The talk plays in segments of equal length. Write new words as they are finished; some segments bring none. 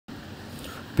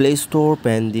Play Store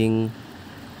pending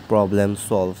problem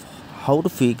solve. How to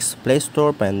fix Play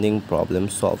Store pending problem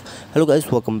solve. Hello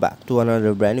guys, welcome back to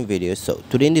another brand new video. So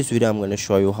today in this video I'm going to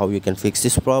show you how you can fix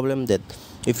this problem, that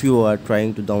if you are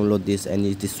trying to download this and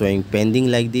it is showing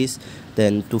pending like this,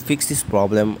 then to fix this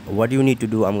problem what you need to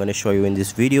do I'm going to show you in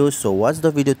this video. So watch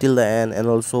the video till the end, and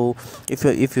also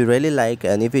if you really like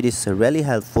and if it is really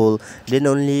helpful, then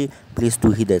only please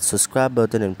do hit that subscribe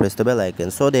button and press the bell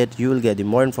icon so that you will get the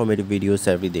more informative videos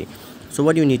every day. So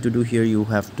what you need to do here, you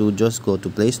have to just go to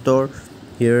Play Store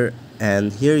here,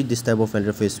 and here this type of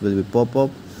interface will be pop up.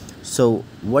 So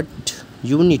what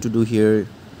you need to do here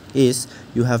is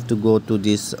you have to go to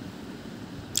this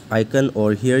icon,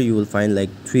 or here you will find like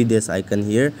 3 days icon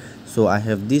here. So I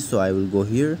have this, so I will go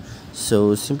here.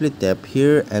 So simply tap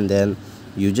here, and then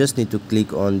you just need to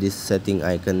click on this setting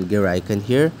icon, gear icon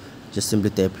here. Just simply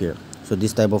tap here. So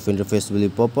this type of interface will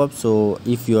pop up. So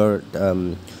if you are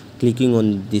clicking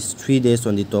on these 3 days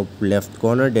on the top left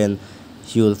corner, then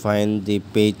you will find the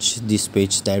page, this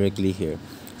page directly here.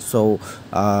 So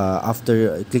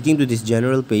after clicking to this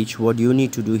general page, what you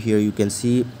need to do here, you can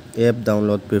see app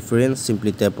download preference.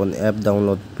 Simply tap on app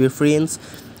download preference,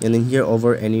 and then here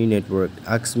over any network,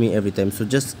 ask me every time. So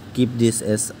just keep this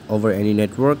as over any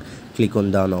network. Click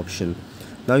on done option.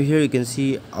 Now here you can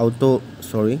see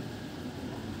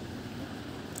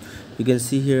you can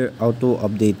see here auto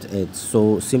update apps.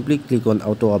 So simply click on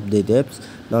auto update apps.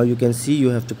 Now you can see you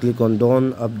have to click on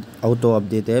auto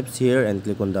update apps here and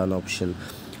click on done option,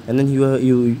 and then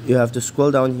you have to scroll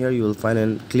down here. You will find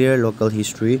a clear local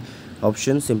history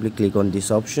option. Simply click on this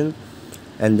option,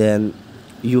 and then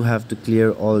you have to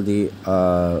clear all the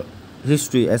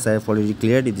history. As I have already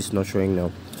cleared, it is not showing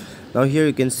now. Now here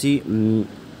you can see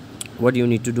what you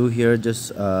need to do here.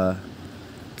 Just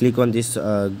click on this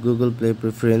Google Play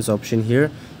preference option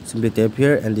here. Simply tap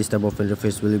here, and this type of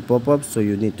interface will pop up. So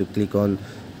you need to click on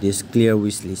this clear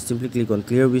wishlist. Simply click on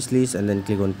clear wishlist, and then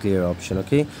click on clear option.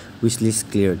 Okay,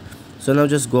 wishlist cleared. So now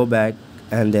just go back,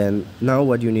 and then now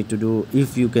what you need to do,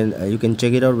 if you can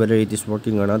check it out whether it is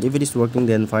working or not. If it is working,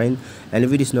 then fine, and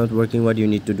if it is not working, what you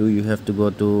need to do, you have to go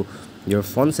to your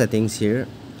phone settings here.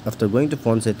 After going to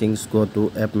phone settings, go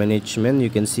to app management.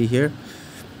 You can see here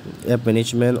app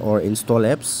management or install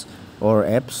apps or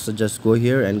apps. So just go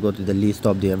here and go to the list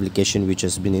of the application which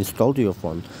has been installed to your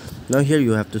phone. Now here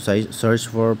you have to search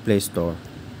for Play Store.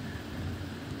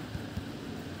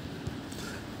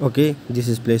 Okay, this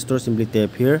is Play Store. Simply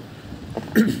tap here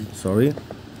sorry,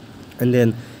 and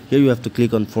then here you have to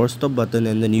click on force stop button,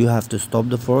 and then you have to stop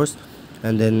the force,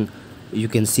 and then you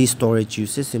can see storage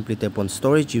usage. Simply tap on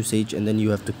storage usage, and then you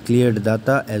have to clear the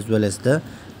data as well as the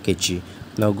cache.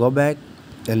 Now go back,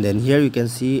 and then here you can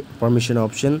see permission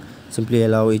option. Simply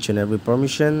allow each and every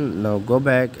permission. Now go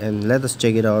back and let us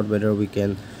check it out whether we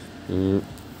can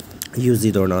use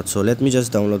it or not. So let me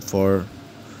just download for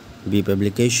Beep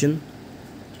application.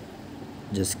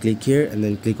 Just click here and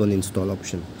then click on install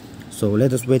option. So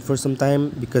let us wait for some time,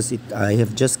 because I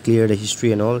have just cleared the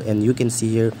history and all, and you can see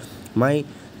here my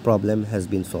problem has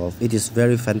been solved. It is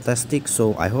very fantastic.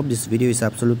 So I hope this video is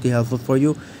absolutely helpful for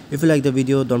you. If you like the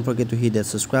video, don't forget to hit that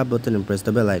subscribe button and press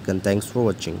the bell icon. Thanks for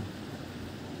watching.